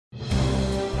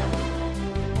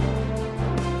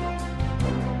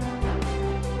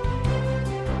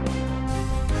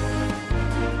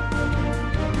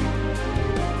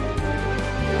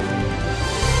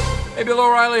Hey, Bill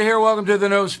O'Reilly here. Welcome to the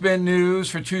No Spin News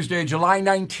for Tuesday, July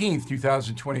 19th,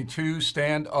 2022.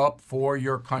 Stand up for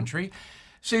your country.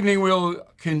 This evening, we'll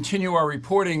continue our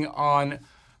reporting on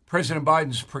President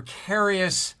Biden's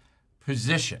precarious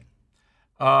position.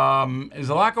 There's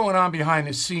a lot going on behind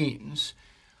the scenes.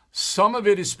 Some of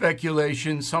it is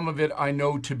speculation. Some of it I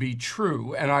know to be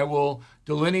true, and I will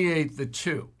delineate the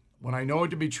two. When I know it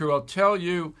to be true, I'll tell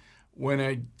you. When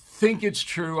I think it's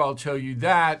true, I'll tell you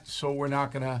that, so we're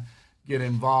not going to get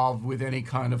involved with any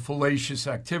kind of fallacious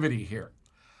activity here.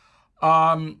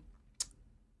 Vice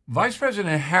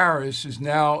President Harris is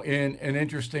now in an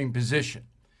interesting position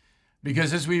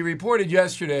because, as we reported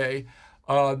yesterday,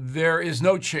 there is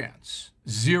no chance,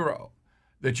 zero,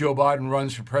 that Joe Biden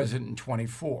runs for president in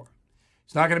 24.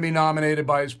 He's not going to be nominated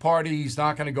by his party. He's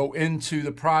not going to go into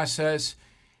the process.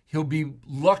 He'll be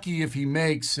lucky if he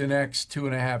makes the next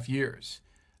 2.5 years.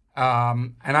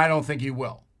 And I don't think he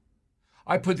will.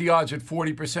 I put the odds at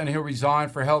 40% he'll resign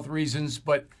for health reasons,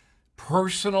 but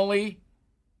personally,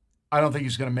 I don't think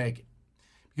he's going to make it.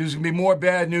 There's going to be more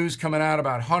bad news coming out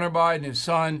about Hunter Biden, his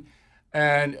son,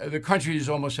 and the country is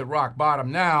almost at rock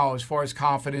bottom now as far as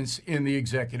confidence in the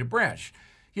executive branch.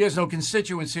 He has no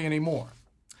constituency anymore.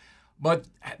 But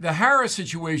the Harris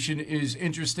situation is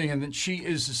interesting, and that she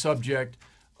is the subject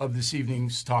of this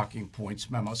evening's Talking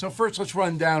Points memo. So first, let's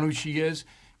run down who she is,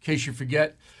 in case you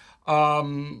forget.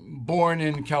 Born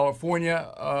in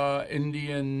California,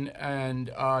 Indian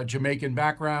and Jamaican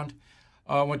background.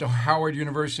 Went to Howard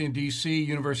University in D.C.,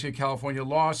 University of California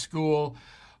Law School.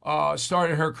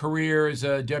 Started her career as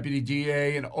a deputy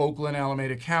DA in Oakland,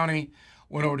 Alameda County.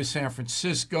 Went over to San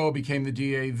Francisco, became the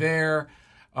DA there.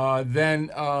 Then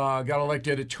got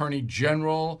elected Attorney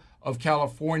General of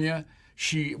California.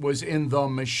 She was in the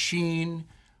machine,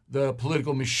 the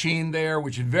political machine there,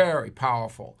 which is very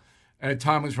powerful. And at the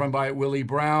time was run by Willie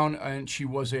Brown, and she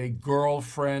was a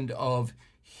girlfriend of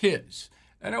his.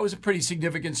 And that was a pretty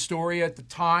significant story at the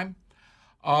time.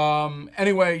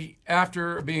 Anyway,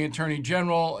 after being Attorney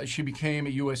General, she became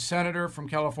a U.S. Senator from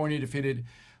California, defeated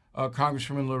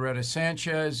Congresswoman Loretta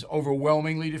Sanchez,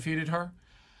 overwhelmingly defeated her.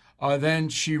 Then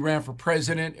she ran for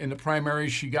president. In the primary,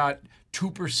 she got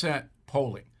 2%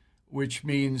 polling, which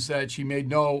means that she made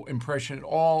no impression at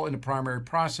all in the primary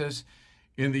process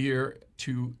in the year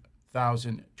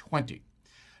 2020.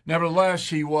 Nevertheless,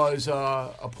 she was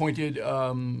appointed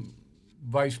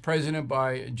vice president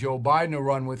by Joe Biden to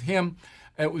run with him.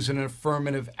 It was an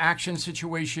affirmative action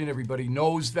situation. Everybody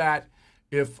knows that.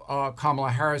 If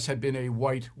Kamala Harris had been a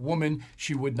white woman,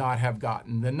 she would not have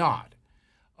gotten the nod.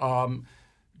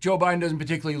 Joe Biden doesn't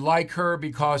particularly like her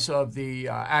because of the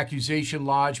accusation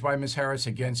lodged by Ms. Harris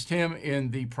against him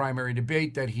in the primary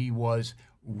debate that he was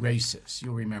racist.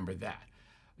 You'll remember that.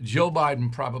 Joe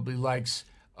Biden probably likes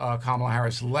Kamala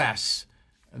Harris less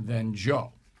than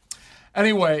Joe.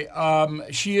 Anyway,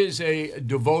 she is a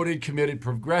devoted, committed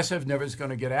progressive, never is going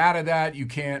to get out of that. You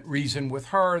can't reason with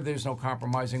her. There's no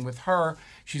compromising with her.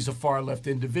 She's a far-left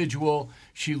individual.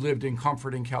 She lived in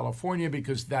comfort in California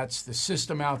because that's the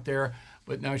system out there.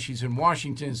 But now she's in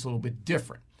Washington. It's a little bit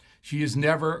different. She is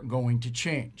never going to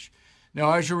change.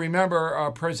 Now, as you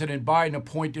remember, President Biden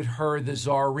appointed her the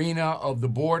czarina of the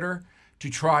border to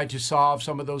try to solve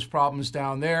some of those problems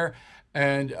down there.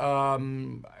 And,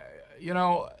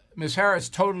 Ms. Harris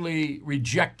totally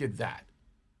rejected that.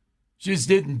 She just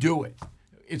didn't do it.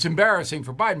 It's embarrassing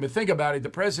for Biden, but think about it. The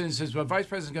president says, well, the vice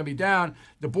president's going to be down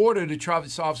the border to try to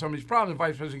solve some of these problems. The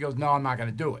vice president goes, no, I'm not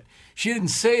going to do it. She didn't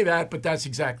say that, but that's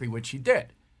exactly what she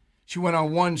did. She went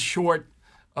on one short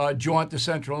jaunt to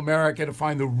Central America to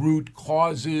find the root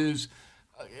causes,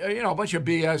 a bunch of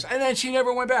BS, and then she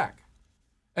never went back.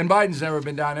 And Biden's never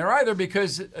been down there either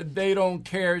because they don't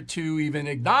care to even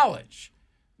acknowledge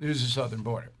there's a southern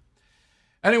border.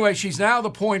 Anyway, she's now the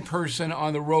point person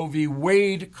on the Roe v.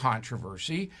 Wade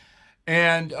controversy.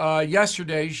 And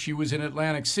yesterday, she was in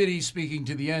Atlantic City speaking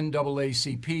to the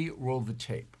NAACP. Roll the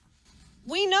tape.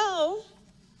 We know,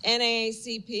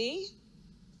 NAACP,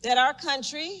 that our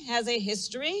country has a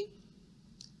history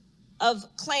of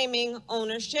claiming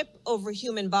ownership over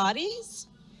human bodies,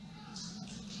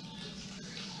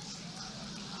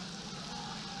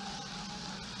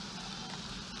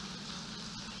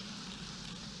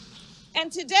 and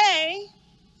today,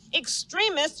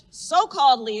 extremist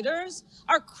so-called leaders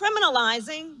are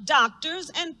criminalizing doctors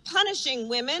and punishing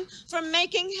women for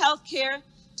making healthcare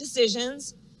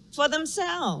decisions for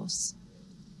themselves.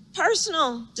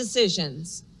 Personal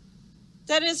decisions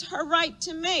that is her right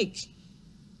to make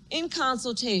in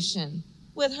consultation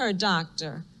with her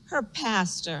doctor, her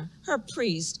pastor, her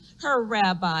priest, her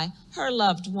rabbi, her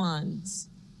loved ones,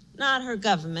 not her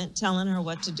government telling her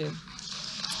what to do.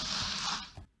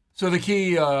 So the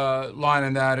key line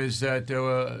in that is that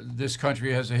this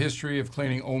country has a history of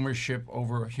claiming ownership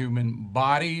over human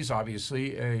bodies,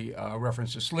 obviously a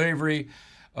reference to slavery,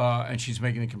 and she's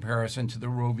making a comparison to the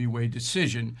Roe v. Wade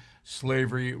decision,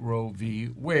 slavery, Roe v.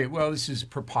 Wade. Well, this is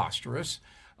preposterous.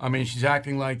 I mean, she's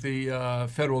acting like the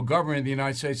federal government of the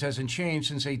United States hasn't changed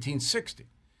since 1860.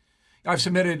 I've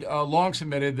long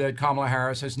submitted that Kamala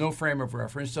Harris has no frame of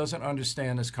reference, doesn't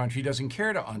understand this country, doesn't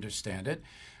care to understand it,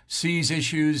 sees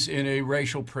issues in a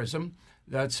racial prism.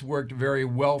 That's worked very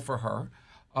well for her.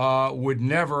 Would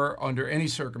never, under any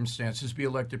circumstances, be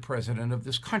elected president of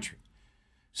this country.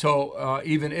 So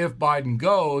even if Biden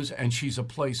goes and she's a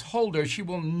placeholder, she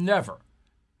will never,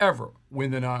 ever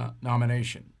win the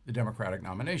nomination, the Democratic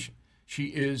nomination. She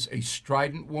is a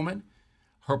strident woman.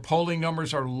 Her polling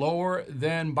numbers are lower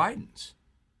than Biden's.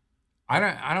 I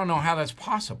don't know how that's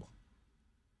possible,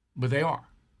 but they are.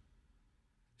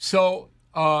 So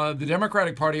the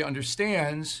Democratic Party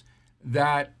understands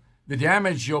that the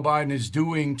damage Joe Biden is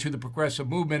doing to the progressive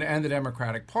movement and the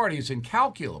Democratic Party is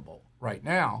incalculable right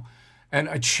now, and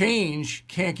a change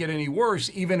can't get any worse,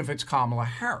 even if it's Kamala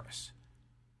Harris.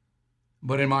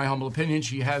 But in my humble opinion,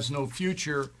 she has no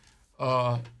future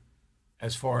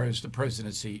as far as the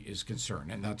presidency is concerned,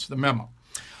 and that's the memo.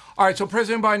 All right, so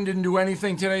President Biden didn't do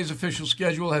anything today. His official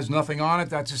schedule has nothing on it.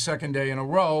 That's his second day in a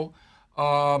row.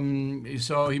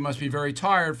 So he must be very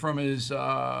tired from his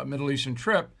Middle Eastern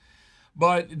trip.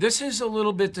 But this is a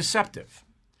little bit deceptive.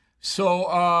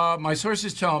 So my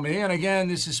sources tell me, and again,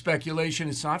 this is speculation.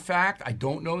 It's not fact. I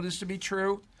don't know this to be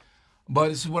true, but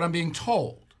this is what I'm being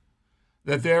told,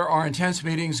 that there are intense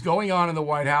meetings going on in the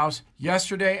White House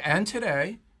yesterday and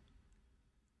today,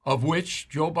 of which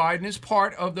Joe Biden is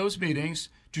part of those meetings,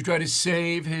 to try to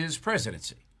save his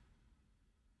presidency.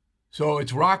 So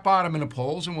it's rock bottom in the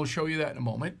polls, and we'll show you that in a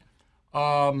moment.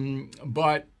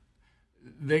 But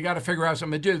they got to figure out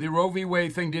something to do. The Roe v.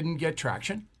 Wade thing didn't get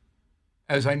traction,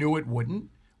 as I knew it wouldn't.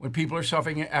 When people are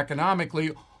suffering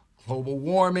economically, global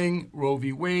warming, Roe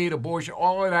v. Wade, abortion,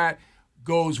 all of that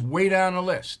goes way down the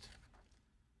list,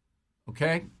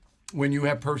 okay, when you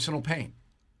have personal pain.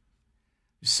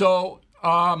 So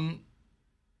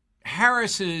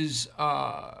Harris's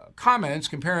comments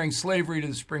comparing slavery to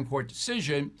the Supreme Court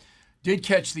decision did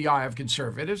catch the eye of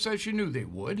conservatives, as you knew they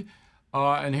would.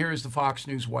 And here is the Fox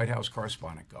News White House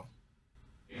correspondent go.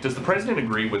 Does the president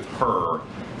agree with her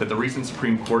that the recent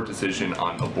Supreme Court decision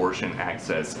on abortion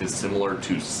access is similar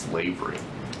to slavery?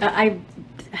 I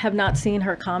have not seen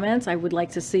her comments. I would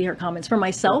like to see her comments for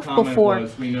myself Her comment before.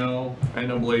 Was, we know at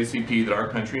NAACP that our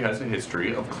country has a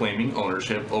history of claiming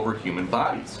ownership over human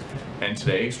bodies. And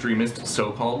today, extremist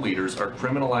so-called leaders are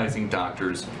criminalizing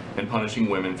doctors and punishing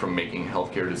women from making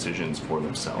healthcare decisions for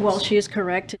themselves. Well, she is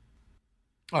correct.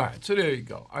 All right, so there you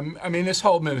go. I mean, this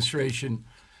whole administration,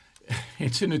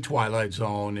 it's in the twilight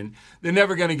zone, and they're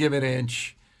never going to give an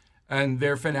inch, and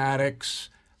they're fanatics,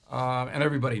 and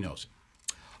everybody knows it.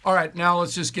 All right, now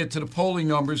let's just get to the polling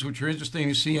numbers, which are interesting.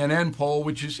 The CNN poll,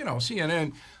 which is,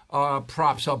 CNN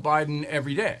props up Biden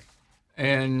every day.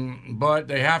 But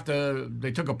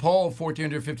they took a poll of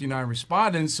 1,459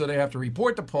 respondents, so they have to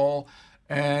report the poll,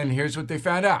 and here's what they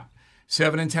found out.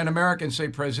 7 in 10 Americans say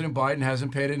President Biden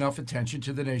hasn't paid enough attention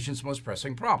to the nation's most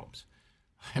pressing problems.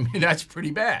 I mean, that's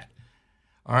pretty bad.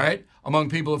 All right. Among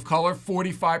people of color,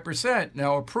 45%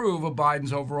 now approve of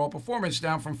Biden's overall performance,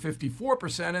 down from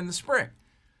 54% in the spring.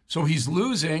 So he's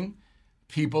losing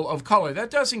people of color. That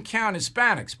doesn't count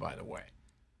Hispanics, by the way.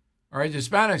 All right.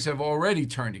 Hispanics have already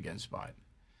turned against Biden.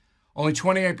 Only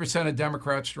 28% of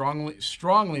Democrats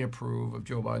strongly approve of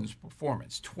Joe Biden's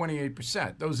performance.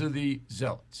 28%. Those are the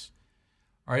zealots.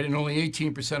 All right, and only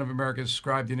 18% of Americans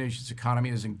describe the nation's economy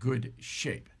as in good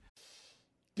shape.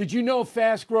 Did you know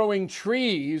Fast Growing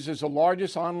Trees is the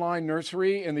largest online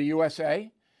nursery in the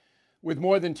USA? With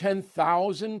more than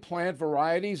 10,000 plant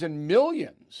varieties and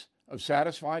millions of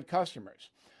satisfied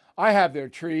customers. I have their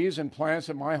trees and plants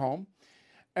at my home,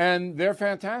 and they're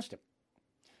fantastic.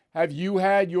 Have you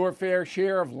had your fair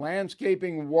share of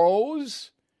landscaping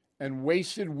woes and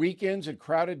wasted weekends at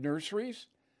crowded nurseries?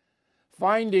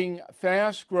 Finding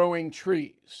fast-growing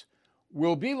trees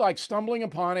will be like stumbling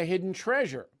upon a hidden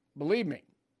treasure, believe me.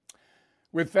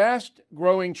 With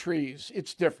fast-growing trees,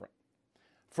 it's different.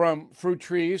 From fruit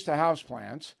trees to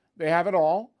houseplants, they have it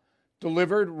all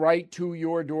delivered right to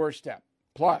your doorstep.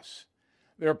 Plus,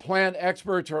 their plant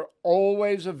experts are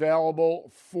always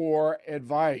available for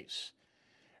advice.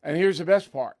 And here's the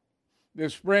best part.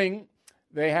 This spring,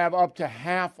 they have up to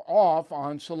half off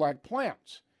on select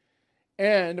plants.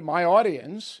 And my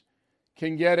audience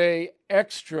can get an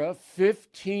extra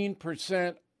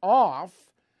 15% off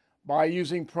by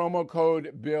using promo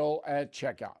code BILL at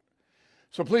checkout.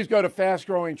 So please go to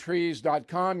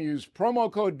fastgrowingtrees.com, use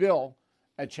promo code BILL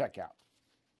at checkout.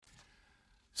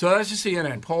 So that's the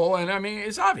CNN poll, and I mean,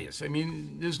 it's obvious. I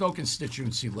mean, there's no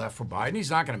constituency left for Biden.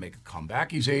 He's not going to make a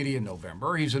comeback. He's 80 in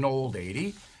November. He's an old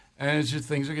 80, and it's just,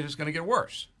 things are just going to get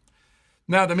worse.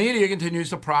 Now, the media continues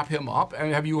to prop him up,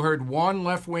 and have you heard one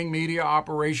left-wing media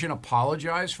operation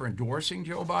apologize for endorsing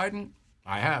Joe Biden?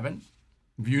 I haven't.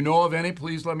 If you know of any,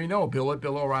 please let me know,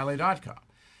 bill@BillO'Reilly.com.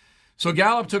 So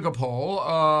Gallup took a poll,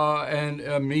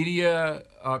 and media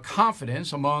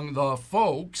confidence among the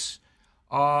folks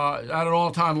at an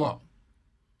all-time low.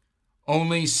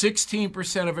 Only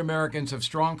 16% of Americans have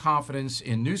strong confidence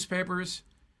in newspapers.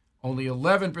 Only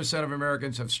 11% of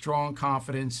Americans have strong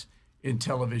confidence in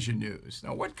television news.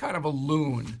 Now, what kind of a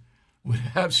loon would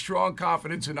have strong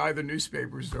confidence in either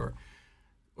newspapers or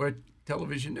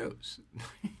television news?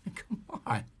 Come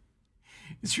on.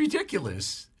 It's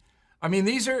ridiculous. I mean,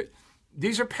 these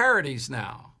are parodies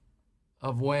now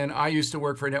of when I used to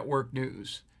work for Network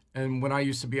News and when I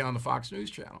used to be on the Fox News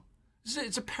Channel.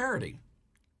 It's a parody.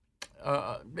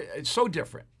 It's so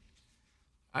different.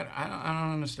 I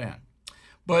don't understand.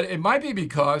 But it might be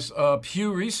because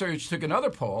Pew Research took another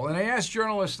poll, and they asked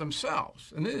journalists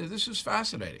themselves, and this is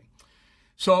fascinating.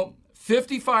 So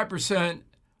 55%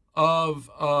 of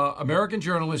American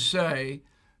journalists say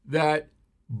that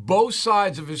both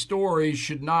sides of a story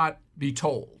should not be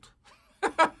told.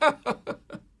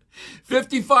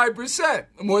 55%,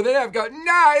 more than half, go,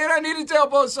 nah, you don't need to tell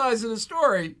both sides of the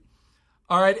story.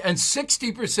 All right, and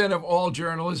 60% of all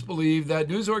journalists believe that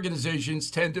news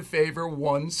organizations tend to favor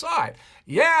one side.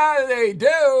 Yeah, they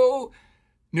do.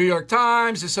 New York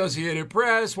Times, Associated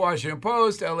Press, Washington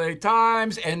Post, LA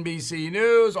Times, NBC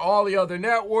News, all the other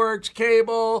networks,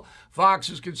 cable, Fox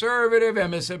is conservative,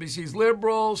 MSNBC's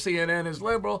liberal, CNN is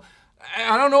liberal.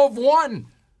 I don't know of one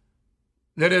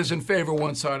that is in favor of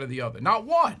one side or the other. Not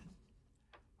one.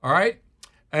 All right?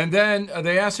 And then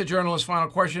they asked the journalist final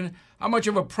question, how much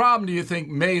of a problem do you think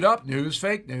made-up news,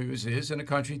 fake news, is in the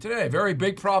country today? Very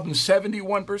big problem,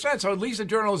 71%. So at least the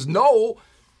journalists know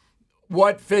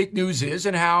what fake news is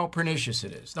and how pernicious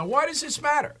it is. Now, why does this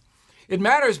matter? It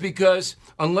matters because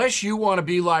unless you want to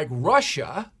be like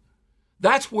Russia,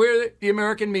 that's where the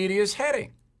American media is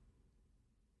heading,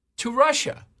 to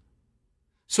Russia.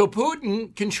 So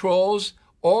Putin controls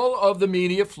all of the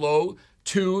media flow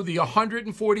to the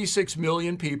 146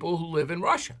 million people who live in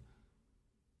Russia.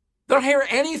 They don't hear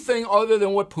anything other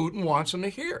than what Putin wants them to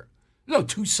hear. There's no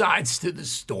two sides to the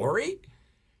story.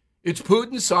 It's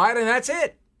Putin's side, and that's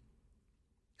it.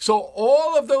 So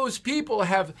all of those people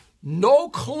have no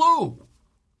clue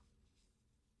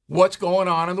what's going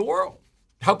on in the world.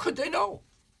 How could they know?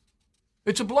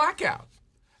 It's a blackout.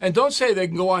 And don't say they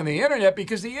can go on the internet,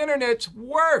 because the internet's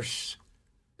worse.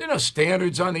 There are no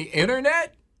standards on the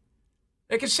internet.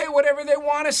 They can say whatever they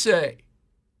want to say.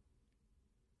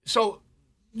 So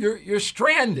you're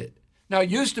stranded. Now, it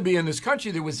used to be in this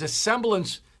country, there was a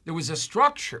semblance, there was a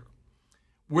structure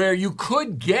where you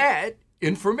could get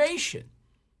information.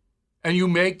 And you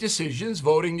make decisions,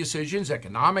 voting decisions,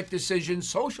 economic decisions,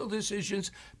 social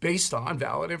decisions based on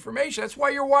valid information. That's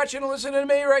why you're watching and listening to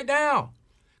me right now,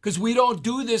 because we don't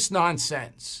do this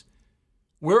nonsense.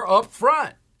 We're up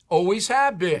front, always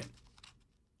have been.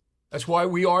 That's why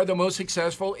we are the most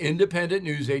successful independent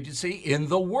news agency in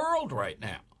the world right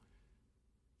now.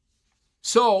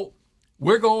 So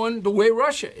we're going the way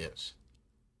Russia is.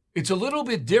 It's a little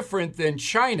bit different than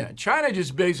China. China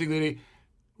just basically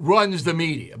runs the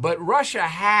media. But Russia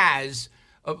has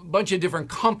a bunch of different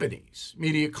companies,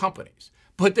 media companies.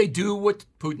 But they do what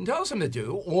Putin tells them to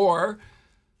do, or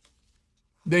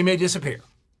they may disappear.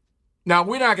 Now,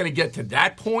 we're not going to get to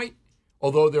that point,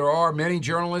 although there are many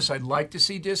journalists I'd like to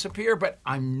see disappear, but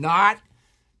I'm not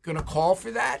going to call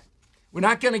for that. We're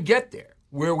not going to get there.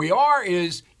 Where we are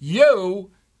is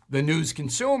you, the news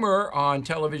consumer on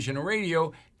television and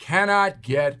radio, cannot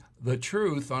get the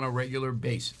truth on a regular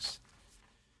basis.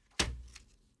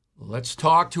 Let's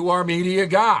talk to our media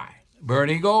guy,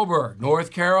 Bernie Goldberg,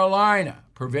 North Carolina,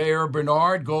 purveyor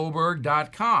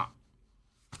BernardGoldberg.com.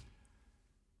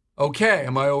 Okay,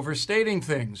 am I overstating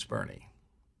things, Bernie?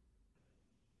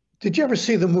 Did you ever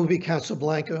see the movie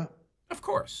Casablanca? Of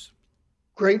course.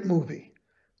 Great movie.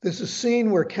 There's a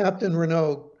scene where Captain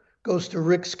Renault goes to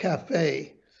Rick's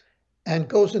Cafe and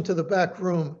goes into the back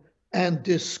room and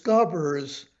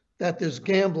discovers that there's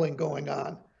gambling going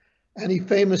on. And he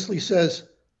famously says,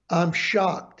 I'm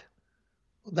shocked.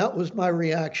 Well, that was my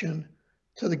reaction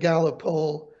to the Gallup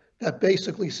poll that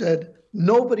basically said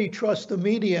nobody trusts the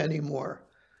media anymore,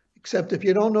 except if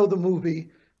you don't know the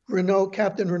movie,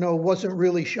 Captain Renault wasn't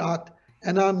really shocked,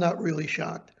 and I'm not really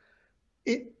shocked.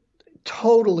 It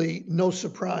totally no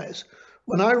surprise.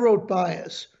 When I wrote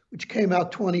Bias, which came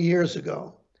out 20 years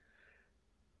ago,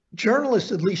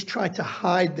 journalists at least tried to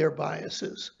hide their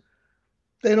biases.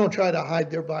 They don't try to hide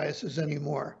their biases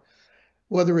anymore.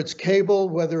 Whether it's cable,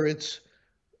 whether it's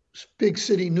big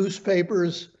city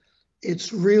newspapers,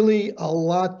 it's really a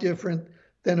lot different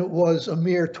than it was a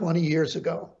mere 20 years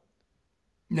ago.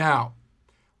 Now,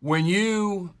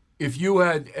 if you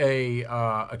had a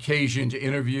occasion to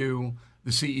interview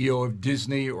the CEO of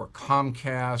Disney or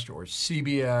Comcast or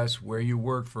CBS, where you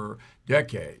worked for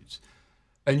decades,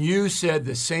 and you said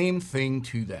the same thing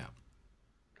to them,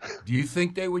 do you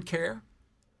think they would care?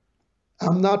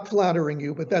 I'm not flattering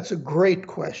you, but that's a great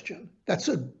question. That's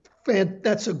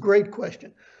a great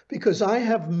question, because I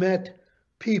have met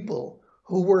people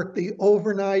who work the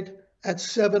overnight at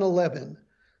 7-Eleven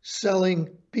selling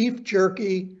beef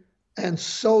jerky and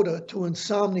soda to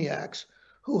insomniacs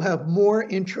who have more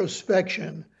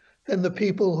introspection than the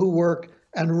people who work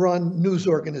and run news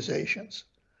organizations.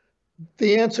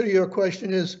 The answer to your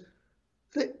question is,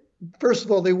 first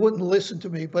of all, they wouldn't listen to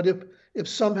me, but if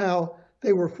somehow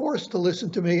they were forced to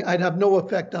listen to me, I'd have no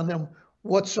effect on them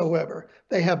whatsoever.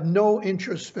 They have no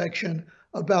introspection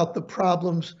about the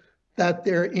problems that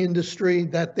their industry,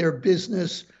 that their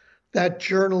business, that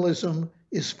journalism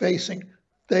is facing.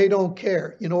 They don't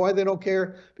care. You know why they don't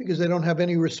care? Because they don't have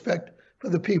any respect for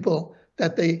the people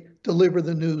that they deliver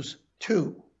the news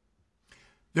to.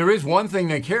 There is one thing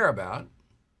they care about.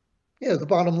 Yeah, the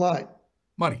bottom line.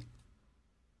 Money.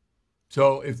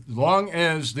 So as long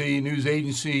as the news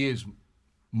agency is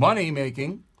money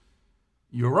making,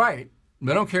 you're right.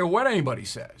 They don't care what anybody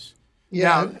says. Yeah.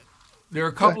 Now, there are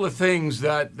a couple of things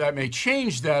that may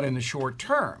change that in the short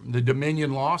term. The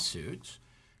Dominion lawsuits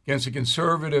against the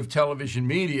conservative television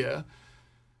media,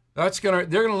 they're going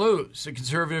to lose. The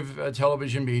conservative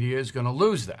television media is going to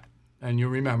lose that. And you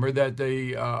remember that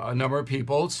a number of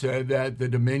people said that the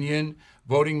Dominion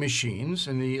voting machines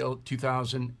in the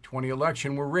 2020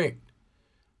 election were rigged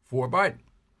for Biden.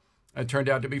 It turned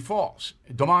out to be false,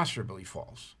 demonstrably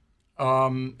false.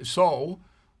 So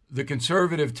the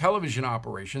conservative television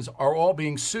operations are all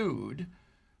being sued,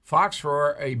 Fox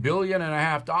for $1.5 billion.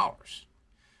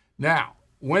 Now,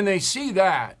 when they see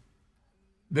that,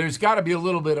 there's got to be a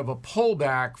little bit of a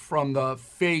pullback from the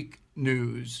fake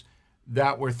news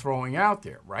that we're throwing out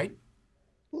there, right?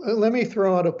 Let me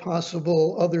throw out a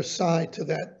possible other side to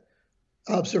that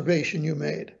observation you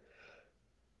made.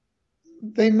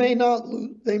 They may not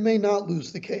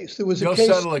lose the case. There was a They'll case.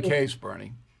 settle a case,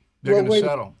 Bernie. They're going to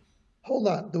settle. Hold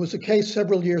on. There was a case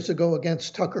several years ago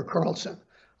against Tucker Carlson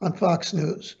on Fox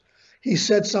News. He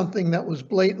said something that was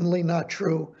blatantly not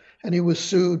true, and he was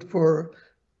sued for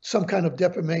some kind of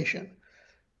defamation.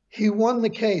 He won the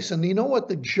case, and you know what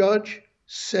the judge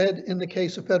said in the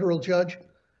case, a federal judge?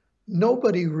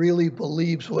 Nobody really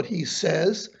believes what he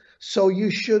says, so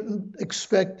you shouldn't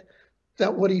expect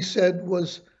that what he said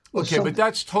was okay, but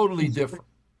that's totally different,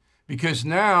 because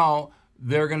now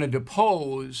they're going to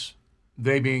depose,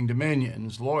 they being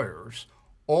Dominion's lawyers,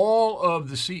 all of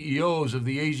the CEOs of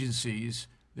the agencies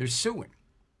they're suing.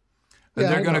 And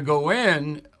they're going to go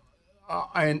in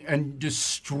and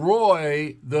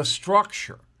destroy the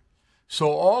structure. So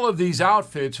all of these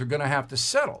outfits are going to have to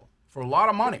settle for a lot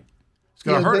of money. It's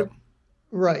going to hurt them.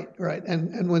 Right.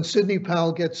 And when Sidney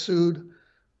Powell gets sued,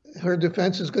 her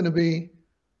defense is going to be,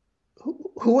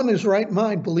 who in his right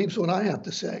mind believes what I have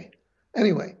to say?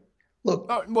 Anyway,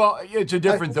 look. Well, it's a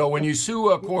different, though. When you sue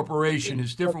a corporation,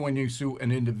 it's different when you sue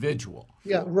an individual.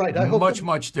 Yeah, right.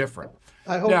 Much different.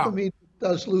 I hope the media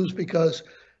does lose, because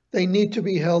they need to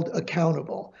be held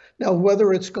accountable. Now,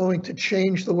 whether it's going to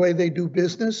change the way they do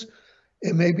business,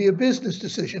 it may be a business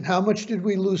decision. How much did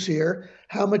we lose here?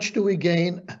 How much do we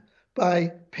gain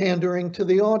by pandering to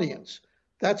the audience?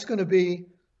 That's going to be.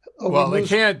 Well, they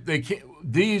can't.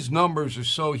 These numbers are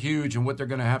so huge, and what they're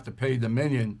going to have to pay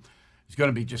Dominion is going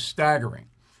to be just staggering.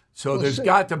 So there's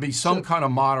got to be some kind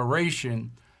of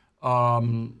moderation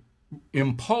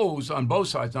imposed on both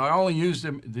sides. Now, I only use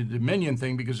the Dominion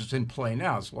thing because it's in play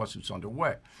now. This lawsuit's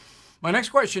underway. My next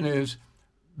question is,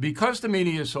 because the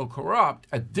media is so corrupt,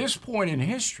 at this point in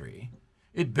history,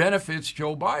 it benefits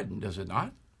Joe Biden, does it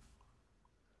not?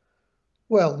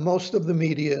 Well, most of the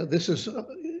media, this is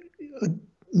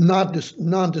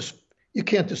you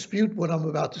can't dispute what I'm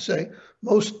about to say.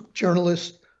 Most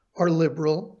journalists are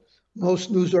liberal.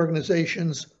 Most news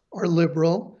organizations are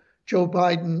liberal. Joe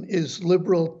Biden is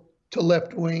liberal to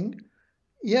left wing.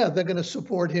 Yeah, they're going to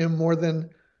support him more than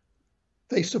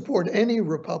they support any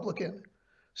Republican.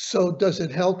 So does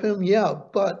it help him? Yeah,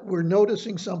 but we're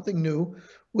noticing something new,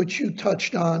 which you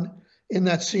touched on in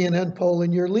that CNN poll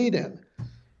in your lead-in.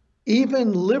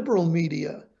 Even liberal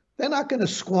media, they're not going to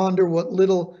squander what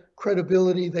little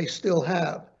credibility they still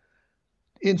have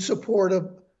in support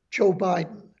of Joe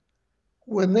Biden.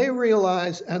 When they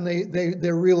realize, and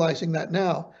they're realizing that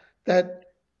now, that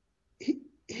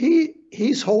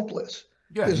he's hopeless.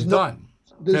 Yeah, he's done.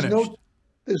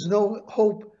 There's no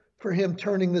hope for him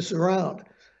turning this around.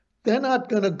 They're not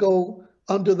going to go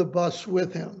under the bus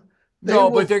with him.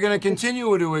 But they're going to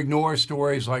continue to ignore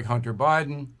stories like Hunter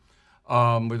Biden,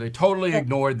 where they totally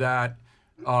ignored that.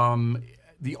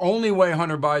 The only way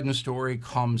Hunter Biden's story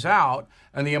comes out,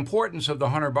 and the importance of the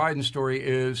Hunter Biden story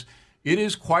is, it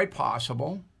is quite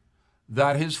possible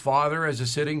that his father, as a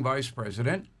sitting vice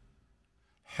president,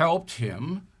 helped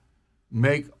him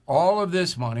make all of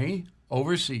this money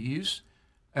overseas,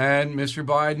 and Mr.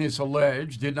 Biden, it's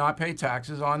alleged, did not pay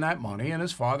taxes on that money, and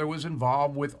his father was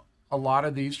involved with a lot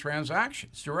of these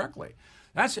transactions directly.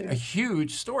 That's a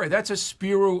huge story. That's a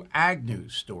Spiro Agnew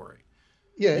story.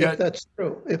 Yeah, if that's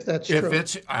true. If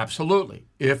it's absolutely.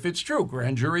 If it's true.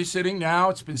 Grand jury sitting now.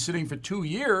 It's been sitting for 2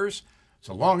 years. It's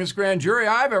the longest grand jury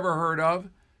I've ever heard of.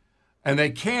 And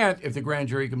they can't, if the grand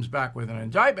jury comes back with an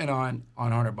indictment on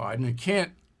Hunter Biden, they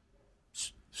can't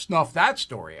snuff that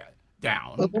story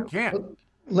down. They can't.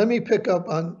 Let me pick up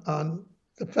on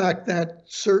the fact that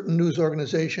certain news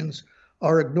organizations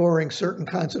are ignoring certain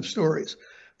kinds of stories.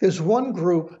 There's one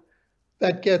group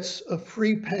that gets a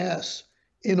free pass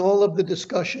in all of the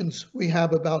discussions we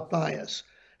have about bias.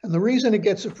 And the reason it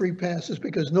gets a free pass is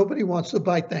because nobody wants to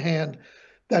bite the hand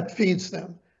that feeds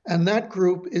them. And that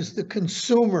group is the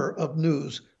consumer of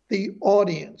news, the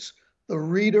audience, the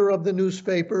reader of the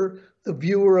newspaper, the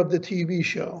viewer of the TV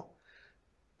show.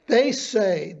 They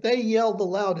yell the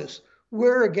loudest,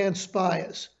 we're against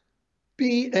bias.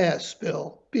 BS,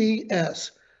 Bill,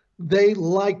 BS. They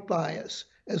like bias,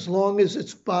 as long as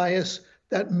it's bias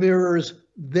that mirrors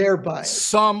their bias.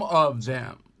 Some of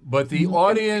them, but the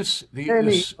audience,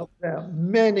 many of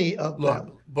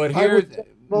them. But here,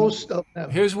 most of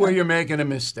them. Here's where you're making a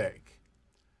mistake.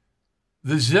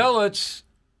 The zealots,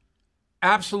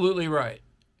 absolutely right,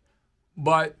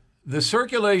 but the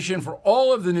circulation for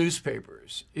all of the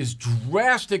newspapers is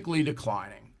drastically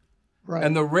declining. Right.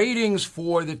 And the ratings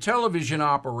for the television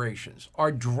operations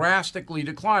are drastically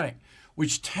declining,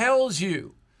 which tells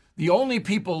you the only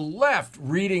people left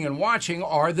reading and watching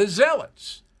are the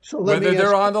zealots, whether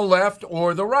they're on the left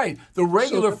or the right. The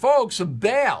regular folks have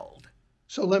bailed.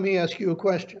 So let me ask you a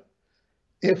question.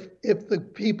 If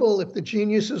the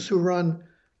geniuses who run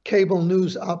cable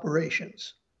news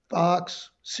operations, Fox,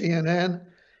 CNN,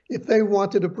 if they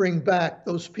wanted to bring back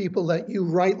those people that you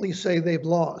rightly say they've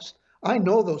lost, I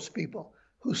know those people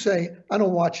who say, I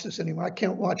don't watch this anymore. I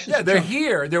can't watch this. Yeah, they're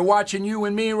here. They're watching you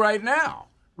and me right now.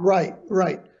 Right.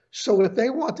 So if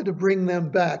they wanted to bring them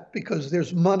back, because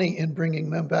there's money in bringing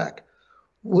them back,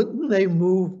 wouldn't they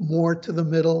move more to the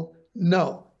middle?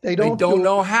 No, they don't. They don't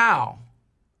know how.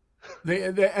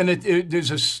 There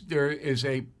is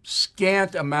a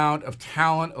scant amount of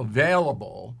talent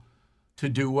available to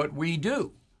do what we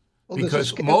do.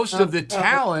 Because most of the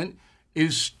talent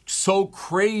is so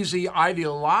crazy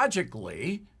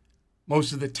ideologically,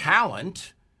 most of the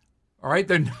talent, all right,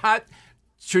 they're not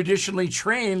traditionally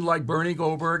trained like Bernie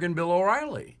Goldberg and Bill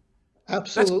O'Reilly.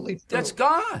 Absolutely true. That's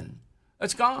gone.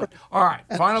 That's gone. All right,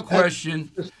 final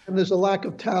question. And there's a lack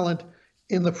of talent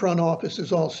in the front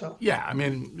offices also. Yeah, I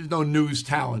mean, there's no news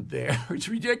talent there. It's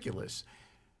ridiculous.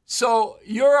 So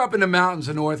you're up in the mountains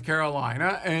of North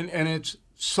Carolina, and it's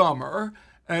summer,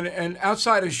 and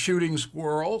outside of shooting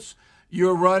squirrels,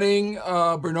 you're running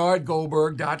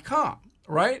BernardGoldberg.com,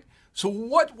 right? So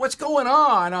what's going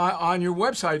on your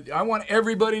website? I want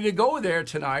everybody to go there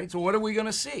tonight. So what are we going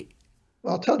to see?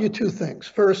 Well, I'll tell you two things.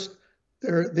 First,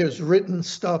 there's written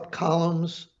stuff,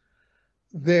 columns.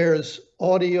 There's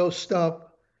audio stuff.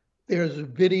 There's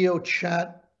video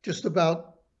chat just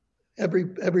about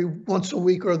every once a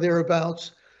week or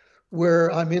thereabouts,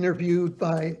 where I'm interviewed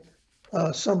by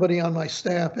somebody on my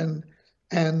staff,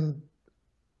 and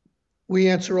we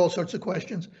answer all sorts of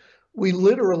questions. We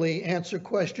literally answer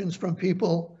questions from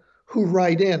people who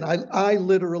write in. I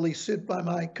literally sit by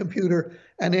my computer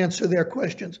and answer their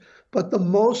questions. But the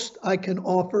most I can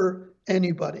offer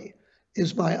anybody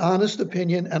is my honest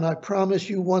opinion, and I promise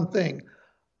you one thing.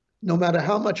 No matter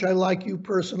how much I like you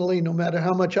personally, no matter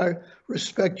how much I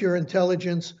respect your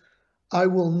intelligence, I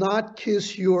will not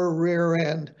kiss your rear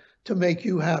end to make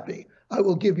you happy. I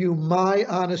will give you my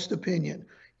honest opinion.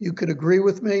 You could agree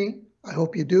with me. I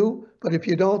hope you do. But if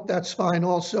you don't, that's fine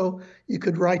also. You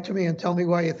could write to me and tell me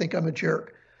why you think I'm a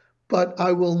jerk. but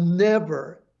I will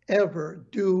never, ever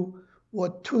do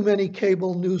what too many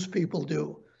cable news people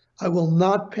do. I will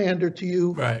not pander to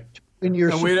you Right. in your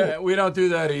And support. we don't do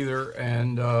that either,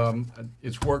 and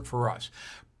it's worked for us.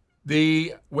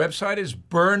 The website is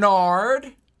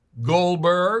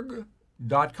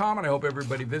BernardGoldberg.com, and I hope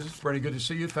everybody visits. Bernie, good to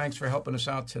see you. Thanks for helping us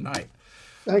out tonight.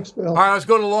 Thanks, Bill. All right, let's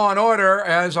go to Law and Order.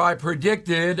 As I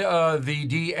predicted, the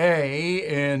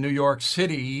DA in New York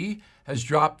City has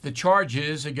dropped the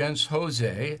charges against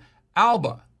Jose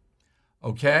Alba.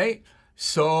 Okay,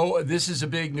 so this is a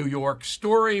big New York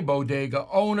story. Bodega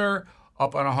owner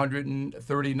up on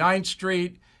 139th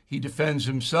Street. He defends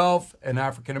himself. An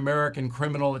African-American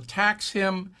criminal attacks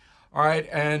him. All right,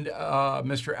 and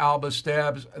Mr. Alba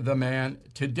stabs the man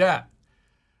to death.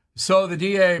 So the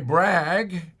DA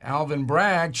Alvin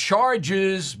Bragg,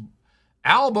 charges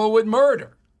Alba with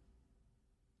murder.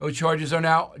 Those charges are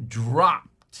now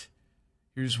dropped.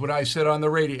 Here's what I said on the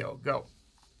radio. Go.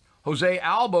 Jose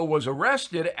Alba was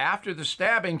arrested after the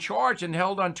stabbing, charged and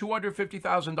held on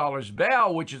 $250,000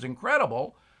 bail, which is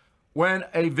incredible, when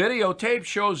a videotape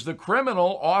shows the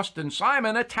criminal, Austin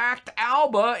Simon, attacked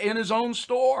Alba in his own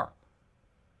store.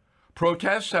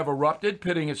 Protests have erupted,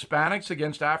 pitting Hispanics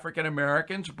against African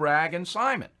Americans, Bragg and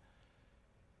Simon.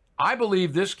 I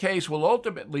believe this case will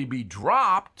ultimately be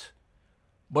dropped,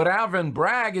 but Alvin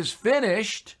Bragg is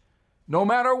finished no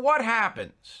matter what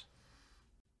happens.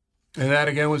 And that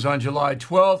again was on July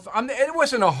 12th. It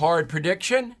wasn't a hard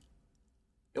prediction.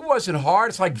 It wasn't hard.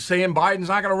 It's like saying Biden's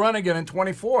not going to run again in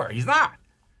 24. He's not.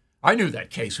 I knew that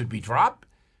case would be dropped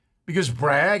because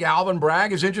Alvin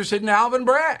Bragg, is interested in Alvin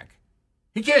Bragg.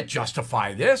 He can't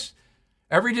justify this.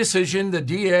 Every decision the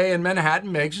DA in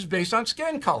Manhattan makes is based on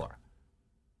skin color.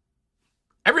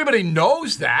 Everybody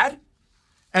knows that.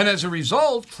 And as a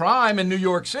result, crime in New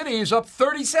York City is up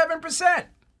 37%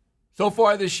 so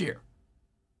far this year.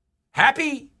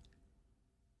 Happy?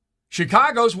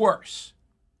 Chicago's worse.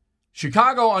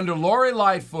 Chicago under Lori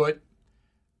Lightfoot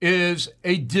is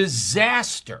a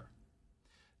disaster.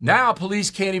 Now police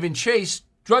can't even chase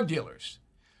drug dealers.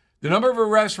 The number of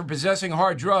arrests for possessing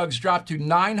hard drugs dropped to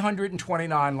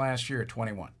 929 last year at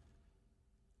 21.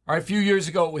 All right, a few years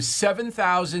ago it was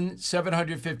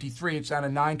 7,753. It's down to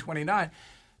 929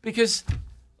 because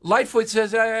Lightfoot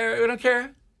says, we don't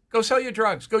care. Go sell your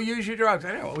drugs. Go use your drugs.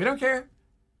 I know, we don't care.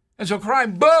 And so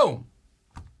crime, boom.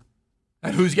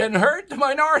 And who's getting hurt? The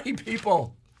minority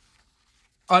people.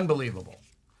 Unbelievable.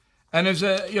 And there's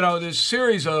this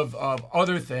series of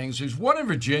other things. There's one in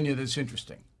Virginia that's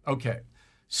interesting. Okay.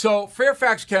 So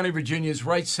Fairfax County, Virginia is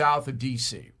right south of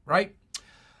D.C., right?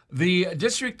 The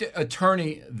district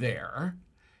attorney there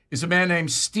is a man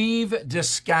named Steve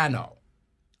Descano,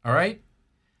 all right?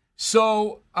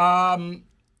 So Descano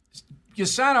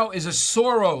is a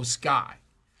Soros guy.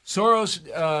 Soros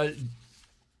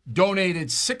donated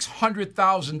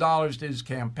 $600,000 to his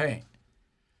campaign.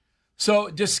 So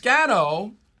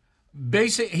Descano,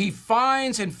 he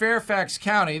finds in Fairfax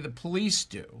County, the police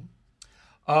do,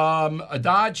 a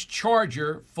Dodge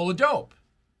Charger full of dope.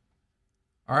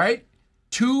 All right?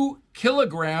 2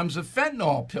 kilograms of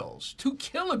fentanyl pills. 2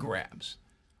 kilograms.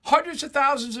 Hundreds of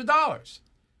thousands of dollars.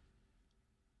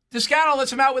 Descano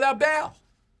lets him out without bail.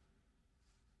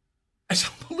 It's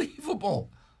unbelievable.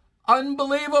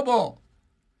 Unbelievable.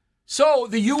 So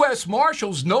the U.S.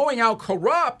 Marshals, knowing how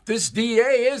corrupt this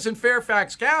DA is in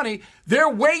Fairfax County, they're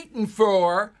waiting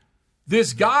for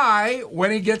this guy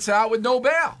when he gets out with no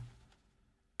bail.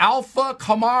 Alpha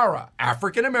Kamara,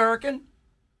 African-American.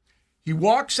 He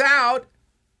walks out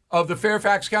of the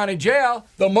Fairfax County jail.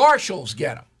 The marshals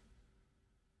get him.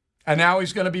 And now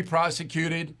he's going to be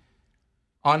prosecuted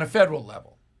on a federal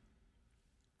level.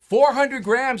 400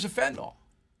 grams of fentanyl.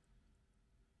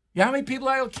 You know how many people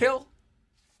that'll kill?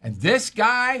 And this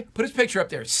guy, put his picture up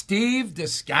there, Steve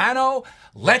Descano,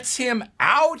 lets him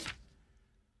out,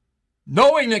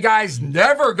 knowing the guy's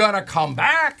never going to come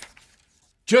back,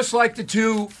 just like the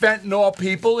 2 fentanyl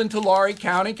people in Tulare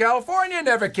County, California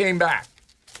never came back.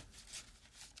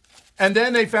 And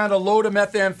then they found a load of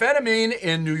methamphetamine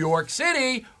in New York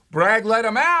City. Bragg let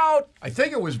him out. I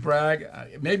think it was Bragg.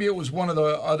 Maybe it was one of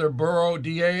the other borough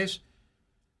DAs.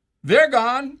 They're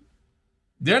gone.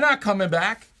 They're not coming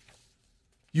back.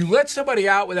 You let somebody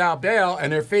out without bail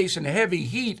and they're facing heavy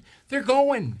heat, they're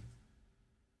going.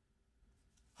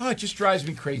 Oh, it just drives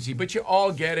me crazy, but you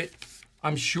all get it.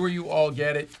 I'm sure you all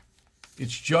get it.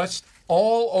 It's just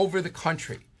all over the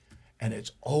country. And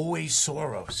it's always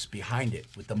Soros behind it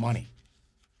with the money.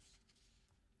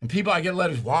 And people, I get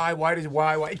letters, why?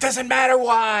 It doesn't matter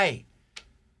why.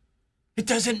 It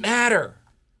doesn't matter.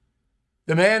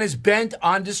 The man is bent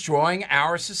on destroying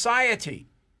our society.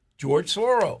 George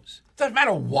Soros. Doesn't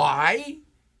matter why.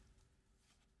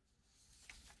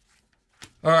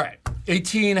 All right.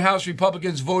 18 House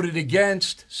Republicans voted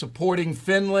against supporting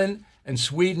Finland and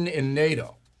Sweden in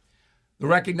NATO. The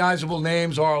recognizable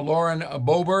names are Lauren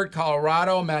Boebert,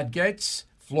 Colorado, Matt Gaetz,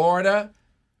 Florida,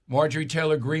 Marjorie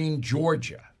Taylor Greene,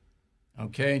 Georgia,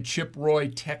 okay, and Chip Roy,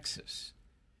 Texas.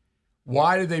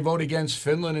 Why did they vote against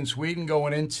Finland and Sweden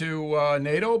going into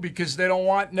NATO? Because they don't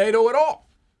want NATO at all.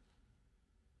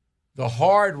 The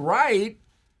hard right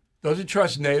doesn't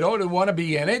trust NATO. They want to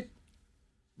be in it.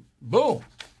 Boom.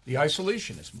 The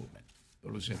isolationist movement.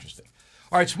 That was interesting.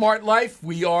 All right, Smart Life.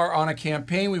 We are on a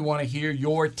campaign. We want to hear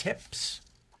your tips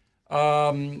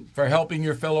for helping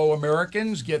your fellow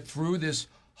Americans get through this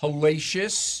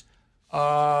hellacious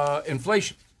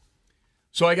inflation.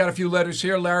 So I got a few letters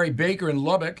here. Larry Baker in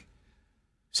Lubbock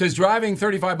says driving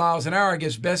 35 miles an hour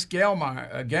gets best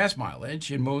gas mileage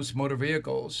in most motor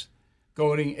vehicles.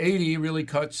 Going 80 really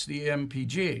cuts the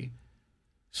MPG.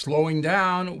 Slowing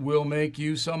down will make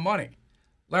you some money.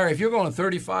 Larry, if you're going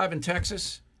 35 in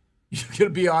Texas, you're going to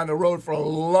be on the road for a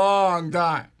long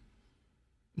time.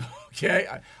 Okay?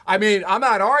 I mean, I'm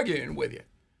not arguing with you.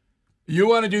 You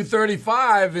want to do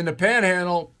 35 in the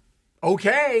Panhandle,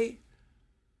 okay.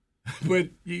 But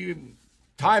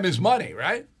time is money,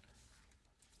 right?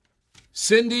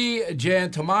 Cindy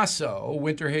Jan Tomaso,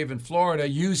 Winter Haven, Florida,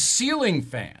 use ceiling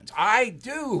fans. I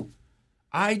do,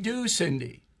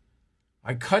 Cindy.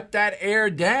 I cut that air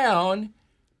down,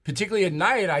 particularly at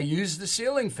night. I use the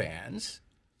ceiling fans,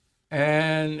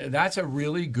 and that's a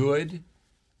really good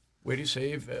way to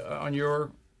save on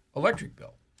your electric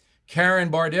bill. Karen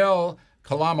Bardell,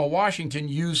 Kalama, Washington,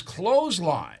 use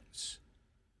clotheslines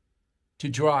to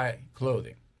dry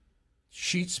clothing.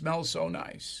 Sheets smell so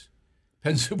nice.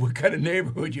 Depends on what kind of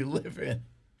neighborhood you live in.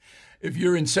 If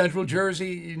you're in Central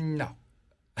Jersey, no.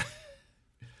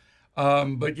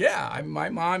 But yeah, my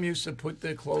mom used to put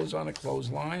the clothes on a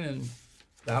clothesline, and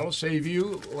that'll save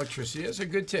you electricity. That's a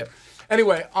good tip.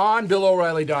 Anyway, on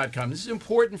BillO'Reilly.com. This is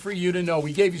important for you to know.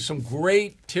 We gave you some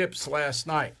great tips last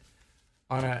night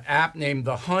on an app named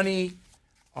The Honey,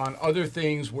 on other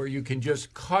things where you can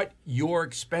just cut your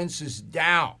expenses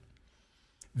down.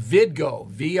 Vidgo,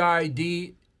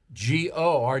 Vidgo,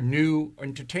 our new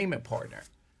entertainment partner.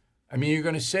 I mean, you're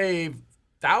going to save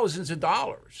thousands of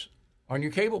dollars on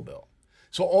your cable bill.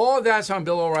 So all of that's on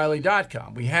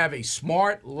BillO'Reilly.com. We have a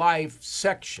Smart Life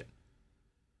section,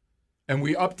 and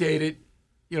we update it,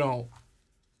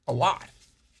 a lot.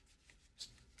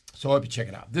 So I hope you check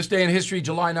it out. This day in history,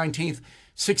 July 19th,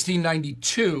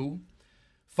 1692,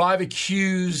 5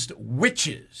 accused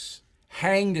witches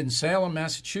hanged in Salem,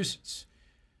 Massachusetts,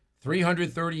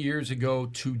 330 years ago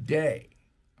today.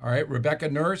 All right, Rebecca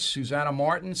Nurse, Susanna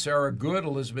Martin, Sarah Good,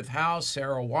 Elizabeth Howe,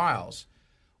 Sarah Wiles,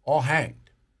 all hanged.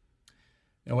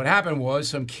 And what happened was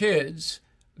some kids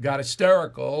got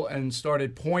hysterical and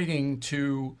started pointing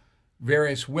to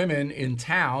various women in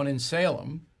town in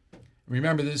Salem.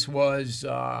 Remember, this was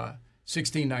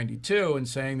 1692, and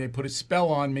saying they put a spell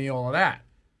on me, all of that.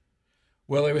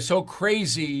 Well, they were so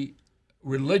crazy,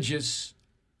 religious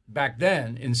back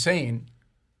then, insane,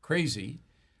 crazy,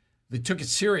 they took it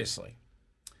seriously.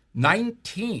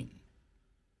 19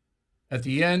 at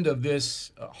the end of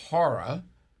this horror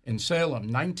in Salem,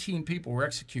 19 people were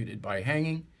executed by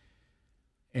hanging,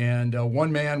 and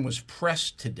one man was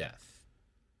pressed to death.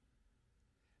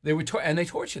 They would and they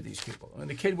tortured these people. And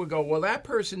the kid would go, well, that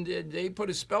person they put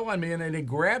a spell on me, and then they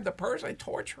grabbed the person, I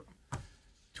torture them,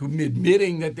 to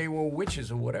admitting that they were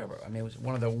witches or whatever. I mean, it was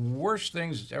one of the worst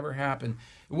things that's ever happened.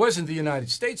 It wasn't the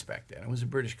United States back then. It was a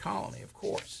British colony, of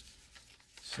course.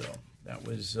 So that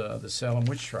was the Salem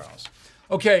witch trials.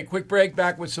 Okay, quick break,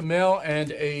 back with some mail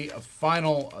and a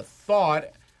final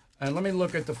thought. And let me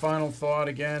look at the final thought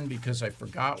again, because I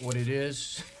forgot what it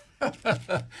is.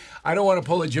 I don't want to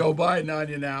pull a Joe Biden on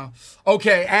you now.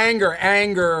 Okay,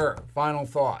 anger, final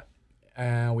thought.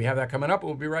 We have that coming up.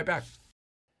 We'll be right back.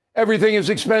 Everything is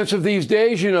expensive these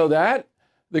days, you know that.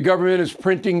 The government is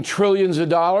printing trillions of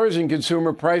dollars and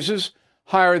consumer prices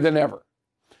higher than ever.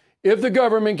 If the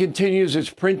government continues its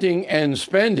printing and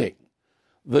spending,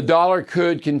 the dollar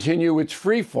could continue its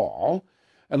free fall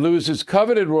and lose its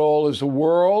coveted role as the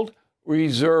world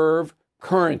reserve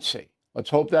currency. Let's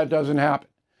hope that doesn't happen.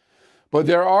 But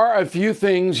there are a few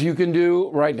things you can do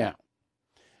right now.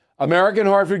 American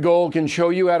Hartford Gold can show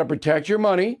you how to protect your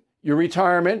money, your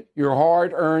retirement, your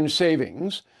hard-earned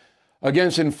savings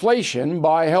against inflation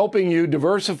by helping you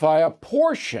diversify a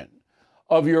portion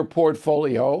of your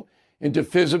portfolio into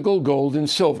physical gold and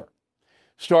silver.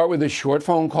 Start with a short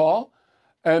phone call,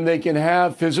 and they can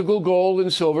have physical gold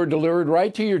and silver delivered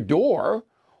right to your door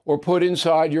or put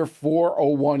inside your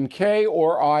 401k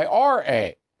or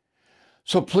IRA.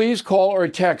 So please call or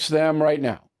text them right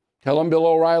now. Tell them Bill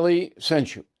O'Reilly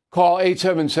sent you. Call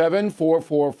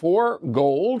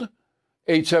 877-444-GOLD,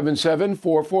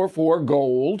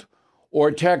 877-444-GOLD,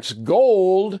 or text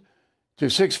GOLD to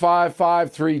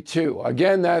 65532.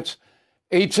 Again, that's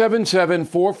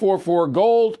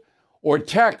 877-444-GOLD, or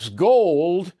text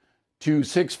GOLD to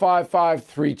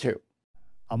 65532.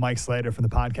 I'm Mike Slater from the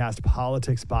podcast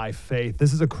Politics by Faith.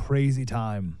 This is a crazy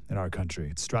time in our country.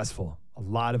 It's stressful, a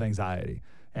lot of anxiety,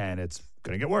 and it's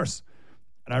going to get worse.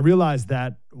 And I realized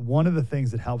that one of the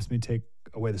things that helps me take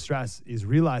away the stress is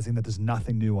realizing that there's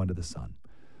nothing new under the sun.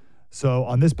 So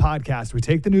on this podcast, we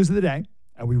take the news of the day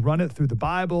and we run it through the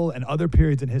Bible and other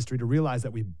periods in history to realize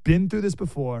that we've been through this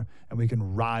before and we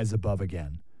can rise above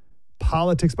again.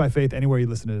 Politics by Faith, anywhere you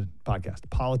listen to the podcast.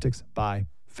 Politics by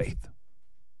Faith.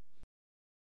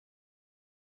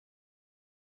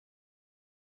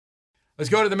 Let's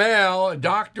go to the mail.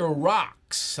 Dr.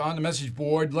 Rocks on the message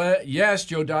board. Yes,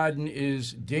 Joe Biden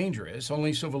is dangerous.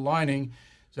 Only silver lining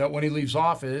is that when he leaves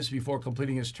office before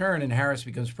completing his term and Harris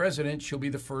becomes president, she'll be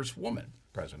the first woman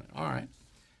president. All right.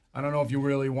 I don't know if you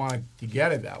really want to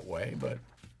get it that way, but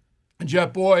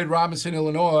Jeff Boyd, Robinson,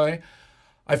 Illinois.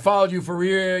 I followed you for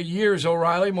years,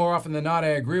 O'Reilly. More often than not, I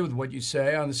agree with what you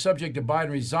say. On the subject of Biden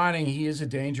resigning, he is a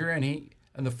danger, and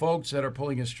the folks that are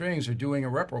pulling his strings are doing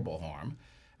irreparable harm.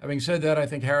 Having said that, I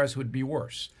think Harris would be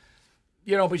worse.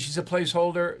 But she's a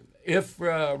placeholder. If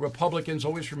Republicans,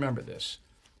 always remember this,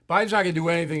 Biden's not going to do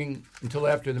anything until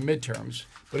after the midterms.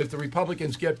 But if the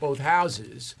Republicans get both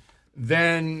houses,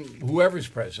 then whoever's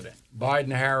president,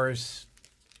 Biden, Harris,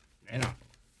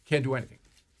 can't do anything.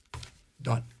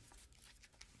 Done.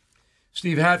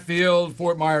 Steve Hatfield,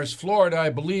 Fort Myers, Florida.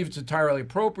 I believe it's entirely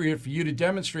appropriate for you to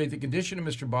demonstrate the condition of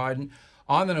Mr. Biden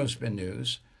on the No Spin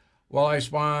News. While I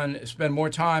spend more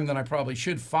time than I probably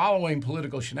should following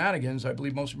political shenanigans, I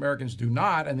believe most Americans do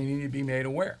not, and they need to be made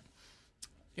aware.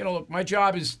 Look, my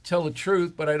job is to tell the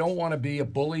truth, but I don't want to be a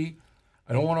bully.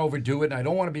 I don't want to overdo it, and I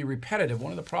don't want to be repetitive.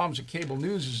 One of the problems with cable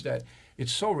news is that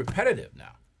it's so repetitive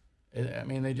now. I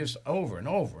mean, they just over and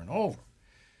over and over.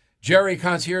 Jerry,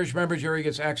 concierge member. Jerry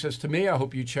gets access to me. I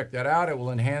hope you check that out. It will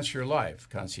enhance your life.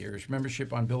 Concierge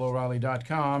membership on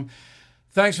BillO'Reilly.com.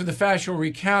 Thanks for the factual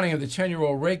recounting of the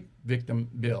 10-year-old rape victim,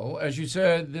 Bill. As you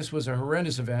said, this was a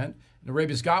horrendous event. The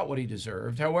rapist got what he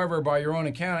deserved. However, by your own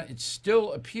account, it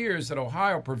still appears that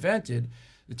Ohio prevented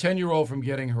the 10-year-old from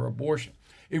getting her abortion.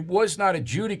 It was not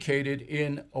adjudicated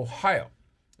in Ohio.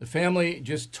 The family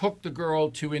just took the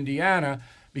girl to Indiana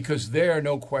because there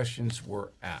no questions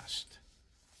were asked.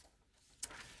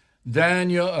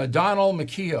 Donald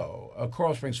McKeough,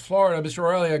 Coral Springs, Florida. Mr.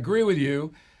 O'Reilly, I agree with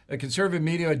you. The conservative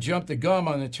media jumped the gun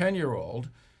on the 10-year-old.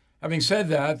 Having said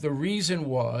that, the reason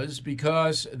was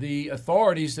because the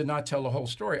authorities did not tell the whole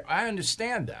story. I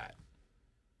understand that.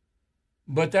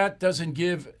 But that doesn't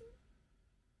give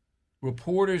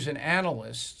reporters and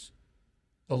analysts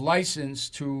the license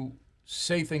to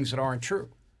say things that aren't true.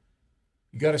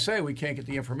 You got to say we can't get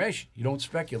the information. You don't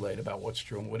speculate about what's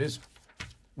true and what isn't.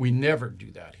 We never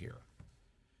do that here.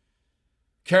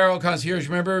 Carol, concierge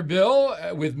member. Bill,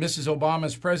 with Mrs. Obama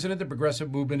as president, the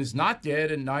progressive movement is not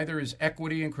dead, and neither is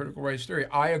equity and critical race theory.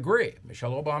 I agree. If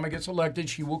Michelle Obama gets elected,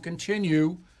 she will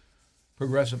continue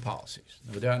progressive policies.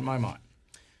 No doubt in my mind.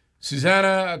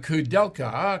 Susanna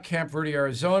Kudelka, Camp Verde,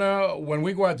 Arizona. When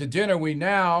we go out to dinner, we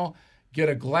now get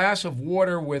a glass of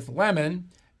water with lemon,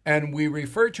 and we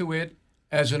refer to it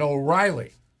as an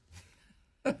O'Reilly.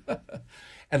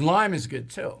 And lime is good,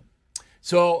 too.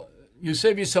 So you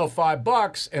save yourself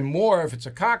 $5 and more if it's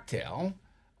a cocktail,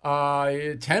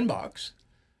 $10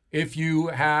 if you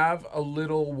have a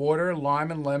little water,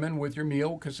 lime and lemon with your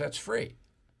meal, because that's free.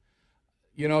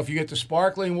 If you get the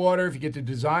sparkling water, if you get the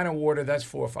designer water, that's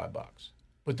 $4 or $5.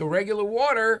 But the regular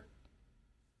water,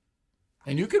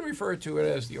 and you can refer to it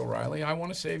as the O'Reilly, I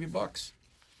want to save you bucks.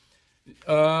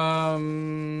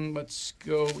 Let's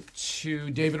go to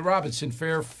David Robinson,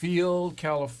 Fairfield,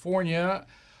 California.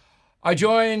 I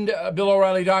joined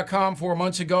BillO'Reilly.com 4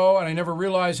 months ago, and I never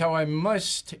realized how I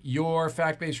missed your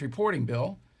fact-based reporting,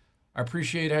 Bill. I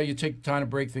appreciate how you take the time to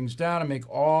break things down and make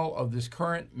all of this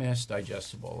current mess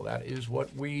digestible. That is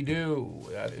what we do.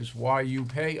 That is why you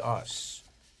pay us.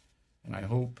 And I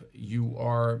hope you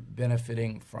are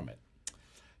benefiting from it.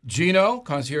 Gino,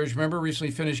 concierge member,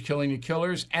 recently finished Killing the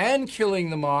Killers and Killing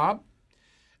the Mob.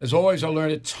 As always, I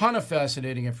learned a ton of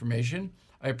fascinating information.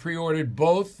 I pre-ordered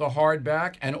both the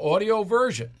hardback and audio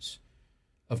versions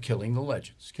of Killing the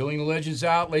Legends. Killing the Legends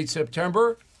out late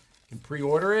September. You can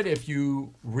pre-order it if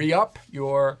you re-up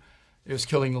there's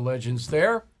Killing the Legends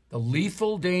there. The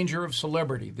Lethal Danger of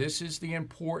Celebrity. This is the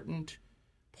important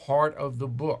part of the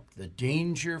book. The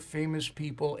danger famous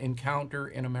people encounter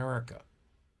in America.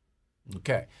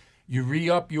 Okay. You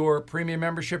re-up your premium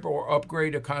membership or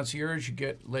upgrade to concierge, you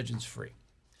get Legends free.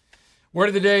 Word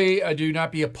of the day, do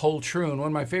not be a poltroon. One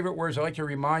of my favorite words I like to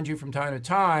remind you from time to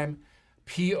time,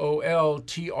 Poltroon,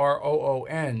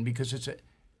 because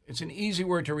it's an easy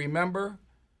word to remember,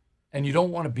 and you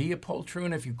don't want to be a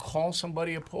poltroon. If you call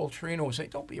somebody a poltroon or say,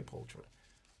 don't be a poltroon,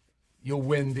 you'll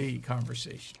win the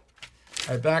conversation.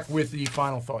 All right, back with the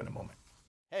final thought in a moment.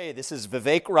 Hey, this is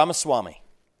Vivek Ramaswamy.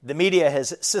 The media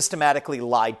has systematically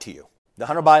lied to you. The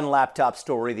Hunter Biden laptop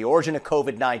story, the origin of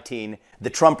COVID-19, the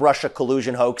Trump-Russia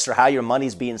collusion hoax, or how your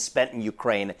money's being spent in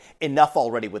Ukraine. Enough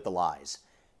already with the lies.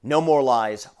 No more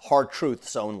lies, hard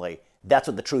truths only. That's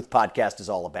what the Truth Podcast is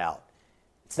all about.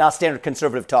 It's not standard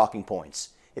conservative talking points.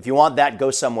 If you want that,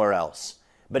 go somewhere else.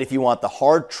 But if you want the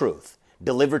hard truth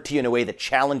delivered to you in a way that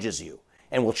challenges you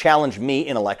and will challenge me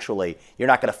intellectually, you're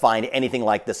not going to find anything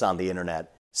like this on the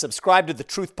internet. Subscribe to the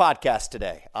Truth Podcast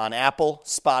today on Apple,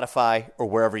 Spotify, or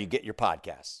wherever you get your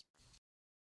podcasts.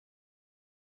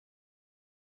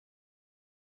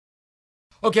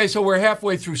 Okay, so we're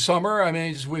halfway through summer. I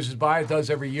mean, it just whizzes by. It does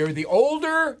every year. The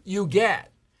older you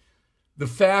get, the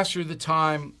faster the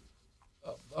time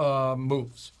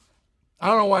moves. I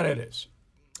don't know why that is.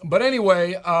 But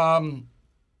anyway, a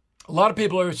lot of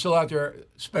people are still out there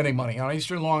spending money. On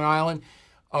Eastern Long Island,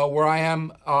 where I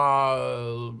am,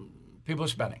 people are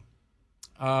spending.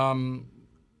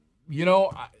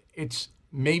 It's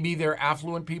maybe they're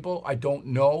affluent people. I don't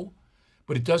know.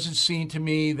 But it doesn't seem to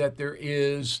me that there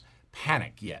is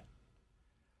panic yet.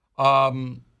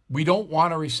 We don't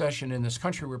want a recession in this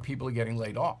country where people are getting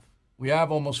laid off. We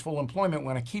have almost full employment. We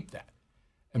want to keep that.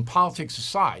 And politics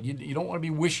aside, you don't want to be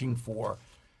wishing for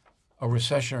a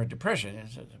recession or a depression.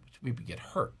 We get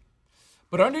hurt.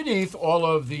 But underneath all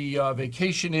of the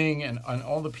vacationing and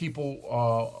all the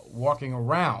people walking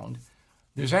around,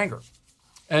 there's anger.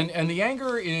 And the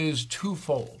anger is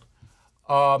twofold.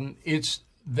 It's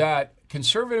that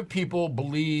conservative people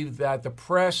believe that the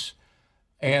press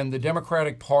and the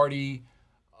Democratic Party,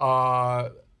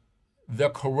 the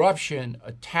corruption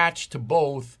attached to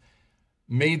both,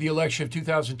 made the election of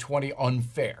 2020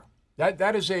 unfair.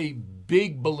 That is a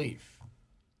big belief,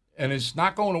 and it's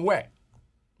not going away,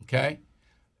 okay?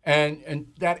 And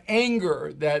that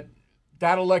anger that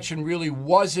election really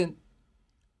wasn't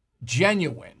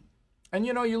genuine. And,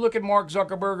 you look at Mark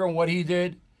Zuckerberg and what he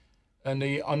did and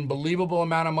the unbelievable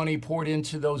amount of money poured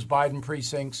into those Biden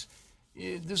precincts.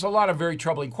 There's a lot of very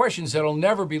troubling questions that will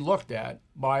never be looked at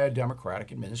by a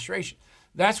Democratic administration.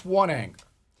 That's one anger.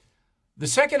 The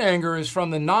second anger is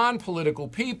from the non-political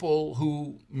people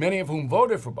who, many of whom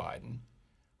voted for Biden,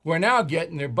 who are now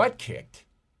getting their butt kicked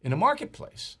in the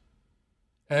marketplace.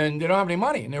 And they don't have any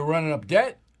money, and they're running up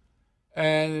debt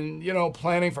and,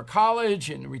 planning for college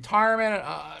and retirement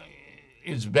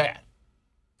is bad.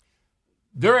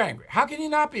 They're angry. How can you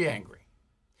not be angry?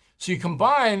 So you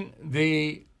combine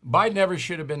the Biden never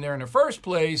should have been there in the first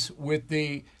place with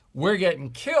the we're getting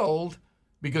killed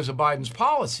because of Biden's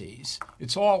policies.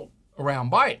 It's all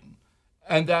around Biden.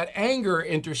 And that anger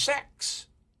intersects.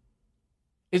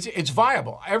 It's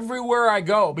viable. Everywhere I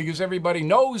go, because everybody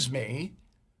knows me,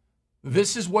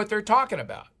 this is what they're talking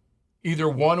about. Either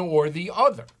one or the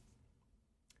other.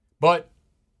 But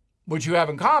what you have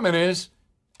in common is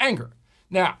anger.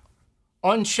 Now,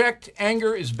 unchecked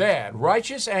anger is bad.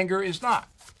 Righteous anger is not.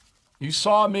 You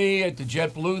saw me at the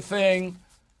JetBlue thing.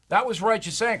 That was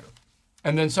righteous anger.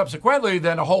 And then subsequently,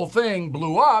 the whole thing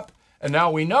blew up, and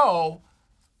now we know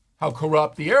how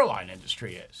corrupt the airline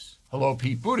industry is. Hello,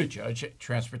 Pete Buttigieg,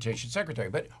 Transportation Secretary.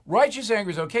 But righteous anger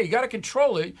is okay. You got to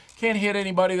control it. Can't hit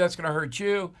anybody that's going to hurt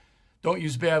you. Don't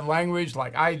use bad language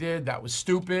like I did. That was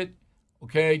stupid.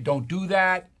 Okay, don't do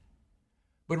that.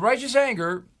 But righteous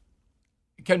anger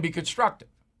can be constructive,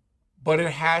 but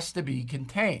it has to be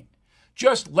contained.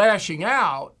 Just lashing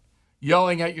out,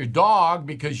 yelling at your dog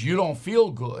because you don't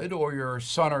feel good, or your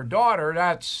son or daughter,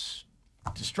 that's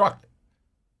destructive.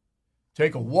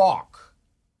 Take a walk.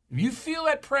 If you feel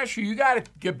that pressure, you got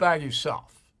to get by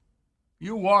yourself.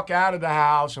 You walk out of the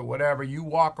house or whatever, you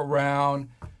walk around,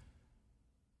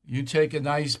 you take a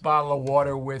nice bottle of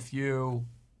water with you,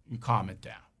 you calm it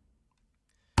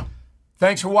down.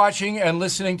 Thanks for watching and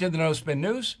listening to the No Spin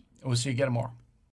News. We'll see you again tomorrow.